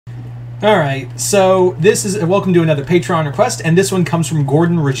Alright, so this is welcome to another Patreon request, and this one comes from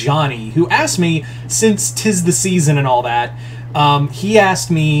Gordon Rajani, who asked me, since 'tis the season and all that, he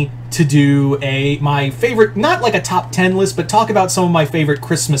asked me to do my favorite, not like a top 10 list, but talk about some of my favorite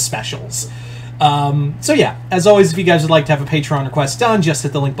Christmas specials. So yeah, as always, if you guys would like to have a Patreon request done, just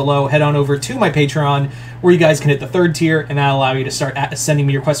hit the link below, head on over to my Patreon, where you guys can hit the 3rd tier, and that'll allow you to start sending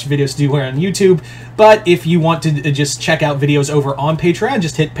me requests for videos to do here on YouTube. But if you want to just check out videos over on Patreon,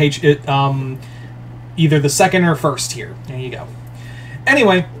 just hit either the 2nd or 1st tier. There you go.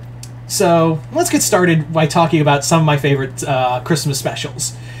 Anyway, so let's get started by talking about some of my favorite Christmas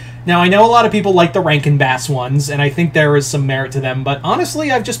specials. Now, I know a lot of people like the Rankin Bass ones, and I think there is some merit to them, but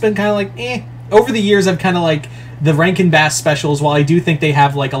honestly, I've just been kind of like, eh. Over the years, I've kind of like the Rankin Bass specials, while I do think they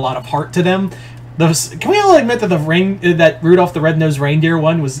have like a lot of heart to them. Can we all admit that that Rudolph the Red-Nosed Reindeer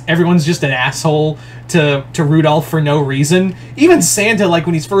one was everyone's just an asshole to Rudolph for no reason? Even Santa, like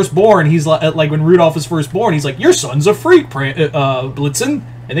when he's first born, he's like when Rudolph is first born, he's like, "Your son's a freak, Blitzen."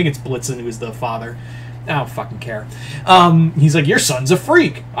 I think it's Blitzen who's the father. I don't fucking care. He's like, "Your son's a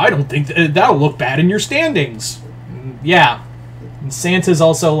freak. I don't think that'll look bad in your standings." Yeah. And Santa's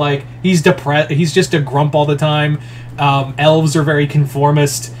also like, he's depressed. He's just a grump all the time. Elves are very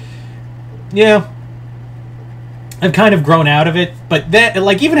conformist. Yeah. I've kind of grown out of it. But then,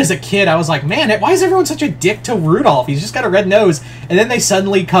 like, even as a kid, I was like, man, why is everyone such a dick to Rudolph? He's just got a red nose. And then they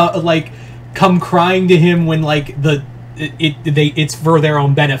suddenly come crying to him when, like, it's for their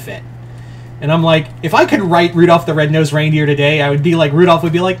own benefit. And I'm like, if I could write Rudolph the Red-Nosed Reindeer today, I would be like, Rudolph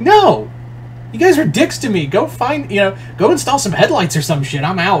would be like, no! You guys are dicks to me. Go go install some headlights or some shit.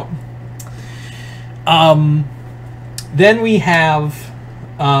 I'm out. Then we have,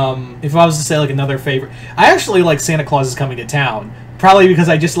 if I was to say like another favorite, I actually like Santa Claus is Coming to Town. Probably because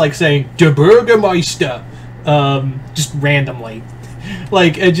I just like saying Der Bürgermeister, just randomly.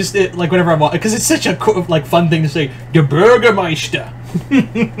 Like like whenever I'm, because it's such a like fun thing to say, Der Bürgermeister.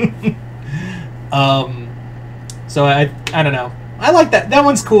 So I don't know. I like that. That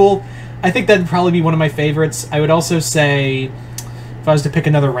one's cool. I think that'd probably be one of my favorites. I would also say, if I was to pick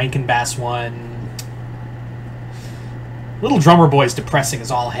another Rankin Bass one, Little Drummer Boy's depressing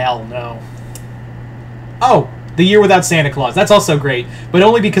as all hell, no. Oh, The Year Without Santa Claus. That's also great, but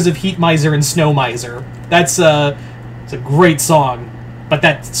only because of Heat Miser and Snow Miser. It's a great song. But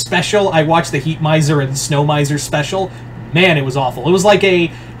that special, I watched the Heat Miser and Snow Miser special. Man, it was awful. It was like a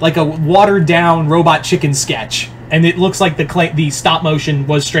watered down Robot Chicken sketch. And it looks like the stop motion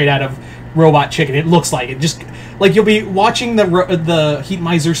was straight out of Robot Chicken. It looks like it. Just like you'll be watching the Heat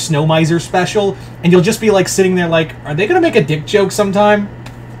Miser Snow Miser special, and you'll just be like sitting there like, are they gonna make a dick joke sometime?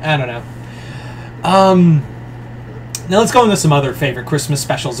 I don't know. Now let's go into some other favorite Christmas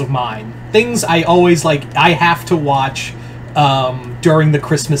specials of mine. Things I always like. I have to watch during the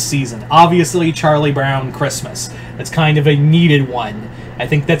Christmas season. Obviously, Charlie Brown Christmas. That's kind of a needed one. I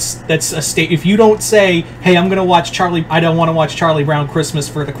think that's a state. If you don't say, "Hey, I'm gonna watch Charlie," I don't want to watch Charlie Brown Christmas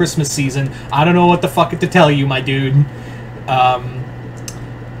for the Christmas season. I don't know what the fuck to tell you, my dude.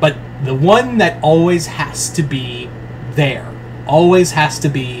 But the one that always has to be there, always has to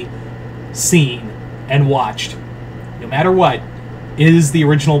be seen and watched, no matter what, is the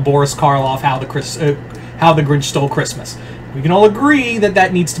original Boris Karloff How the Grinch Stole Christmas. We can all agree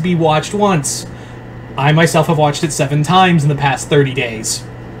that needs to be watched once. I myself have watched it 7 times in the past 30 days.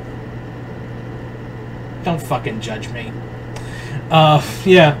 Don't fucking judge me.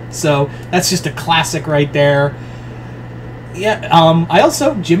 Yeah, so that's just a classic right there. Yeah, I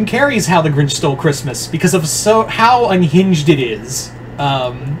also, Jim Carrey's How the Grinch Stole Christmas, because of how unhinged it is.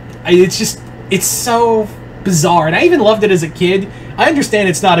 It's so bizarre, and I even loved it as a kid. I understand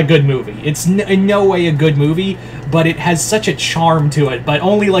it's not a good movie. It's in no way a good movie, but it has such a charm to it, but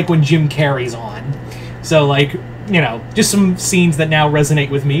only like when Jim Carrey's on. So, like, you know, just some scenes that now resonate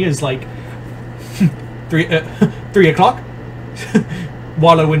with me is, like, 3 o'clock,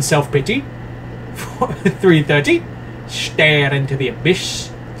 wallow in self-pity, 3:30, stare into the abyss,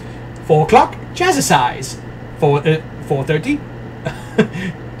 4 o'clock, jazzercise, 4:30,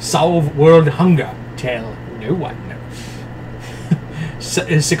 solve world hunger, tell no one,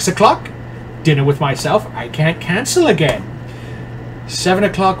 6 o'clock, dinner with myself, I can't cancel again. 7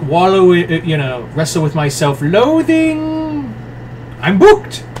 o'clock, wallow, wrestle with my self-loathing. I'm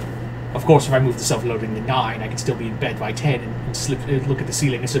booked. Of course, if I move the self-loathing to 9, I can still be in bed by 10 and look at the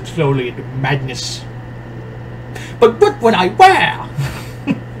ceiling and slip slowly into madness. But what would I wear?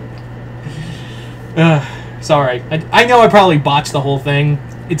 Sorry. I know I probably botched the whole thing.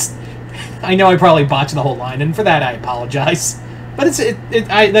 I know I probably botched the whole line, and for that I apologize. But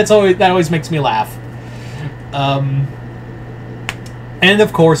that always makes me laugh. And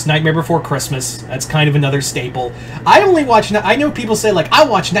of course, Nightmare Before Christmas. That's kind of another staple. I only watch. I know people say like I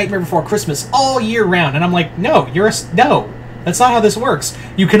watch Nightmare Before Christmas all year round, and I'm like, no, no. That's not how this works.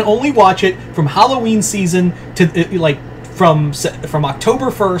 You can only watch it from Halloween season to like from October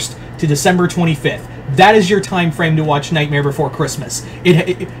 1st to December 25th. That is your time frame to watch Nightmare Before Christmas.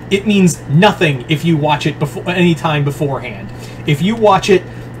 It means nothing if you watch it any time beforehand. If you watch it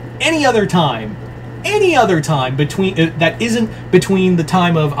any other time between that isn't between the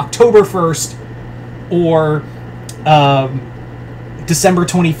time of October 1st or December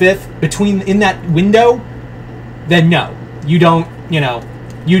 25th, in that window, then no, you don't.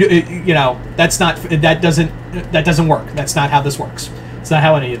 That doesn't work. That's not how this works. It's not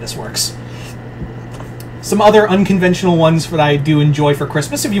how any of this works. Some other unconventional ones that I do enjoy for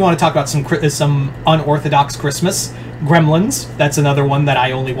Christmas, if you want to talk about some unorthodox Christmas, Gremlins. That's another one that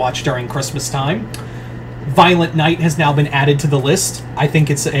I only watch during Christmas time. Violent Night has now been added to the list. I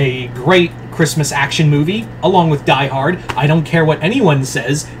think it's a great Christmas action movie, along with Die Hard. I don't care what anyone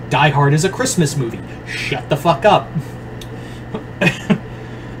says. Die Hard is a Christmas movie. Shut the fuck up.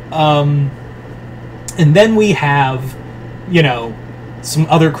 And then we have, some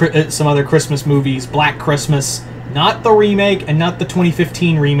other Christmas movies. Black Christmas, not the remake and not the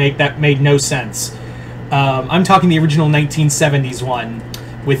 2015 remake. That made no sense. I'm talking the original 1970s one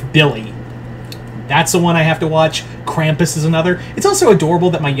with Billy. That's the one I have to watch. Krampus is another. It's also adorable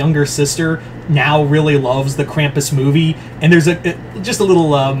that my younger sister now really loves the Krampus movie. And there's just a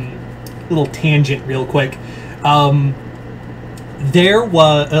little tangent real quick. There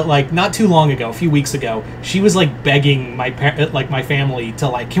was like not too long ago, a few weeks ago, she was like begging my family to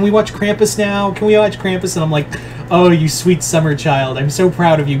like, can we watch Krampus now? Can we watch Krampus? And I'm like, oh, you sweet summer child, I'm so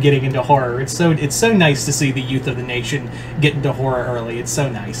proud of you getting into horror. It's so nice to see the youth of the nation get into horror early. It's so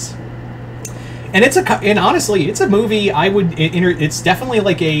nice. And honestly, it's a movie it's definitely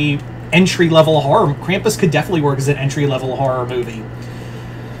like a entry-level horror. Krampus could definitely work as an entry-level horror movie.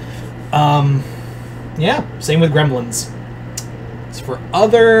 Yeah, same with Gremlins. As for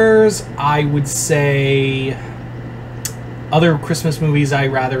others, I would say other Christmas movies I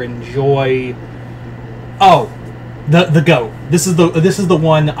rather enjoy. Oh, the GOAT. This is the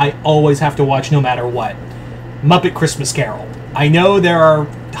one I always have to watch no matter what. Muppet Christmas Carol. I know there are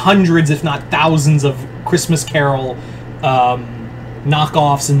hundreds, if not thousands, of Christmas Carol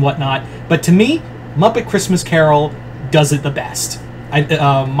knockoffs and whatnot, but to me, Muppet Christmas Carol does it the best.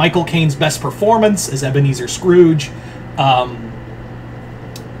 Michael Caine's best performance as Ebenezer Scrooge.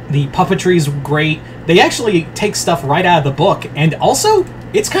 The puppetry's great. They actually take stuff right out of the book, and also,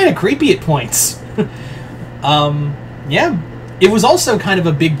 it's kind of creepy at points. Yeah. It was also kind of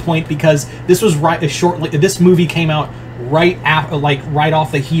a big point because this was this movie came out right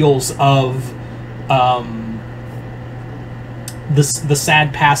off the heels of the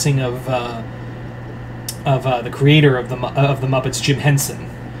sad passing of the creator of the Muppets, Jim Henson.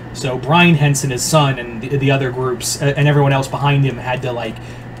 So Brian Henson, his son, and the other groups and everyone else behind him had to like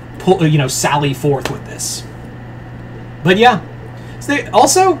sally forth with this. But yeah. So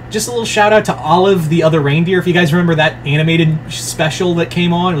also, just a little shout out to Olive the Other Reindeer. If you guys remember that animated special that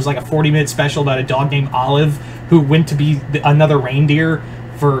came on, it was like a 40-minute special about a dog named Olive who went to be another reindeer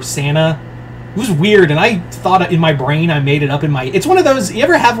for Santa. It was weird, and I thought in my brain I made it up in my... It's one of those... You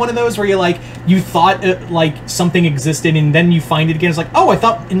ever have one of those where you thought something existed, and then you find it again? It's like, oh, I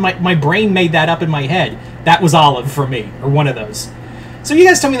thought my brain made that up in my head. That was Olive for me, or one of those. So you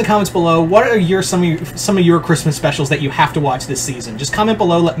guys tell me in the comments below, what are some of your Christmas specials that you have to watch this season? Just comment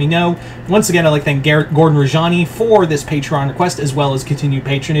below, let me know. Once again, I'd like to thank Gordon Rajani for this Patreon request, as well as continued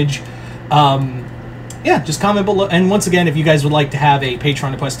patronage. Yeah, just comment below. And once again, if you guys would like to have a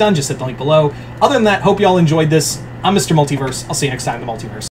Patreon request done, just hit the link below. Other than that, hope you all enjoyed this. I'm Mr. Multiverse. I'll see you next time in the Multiverse.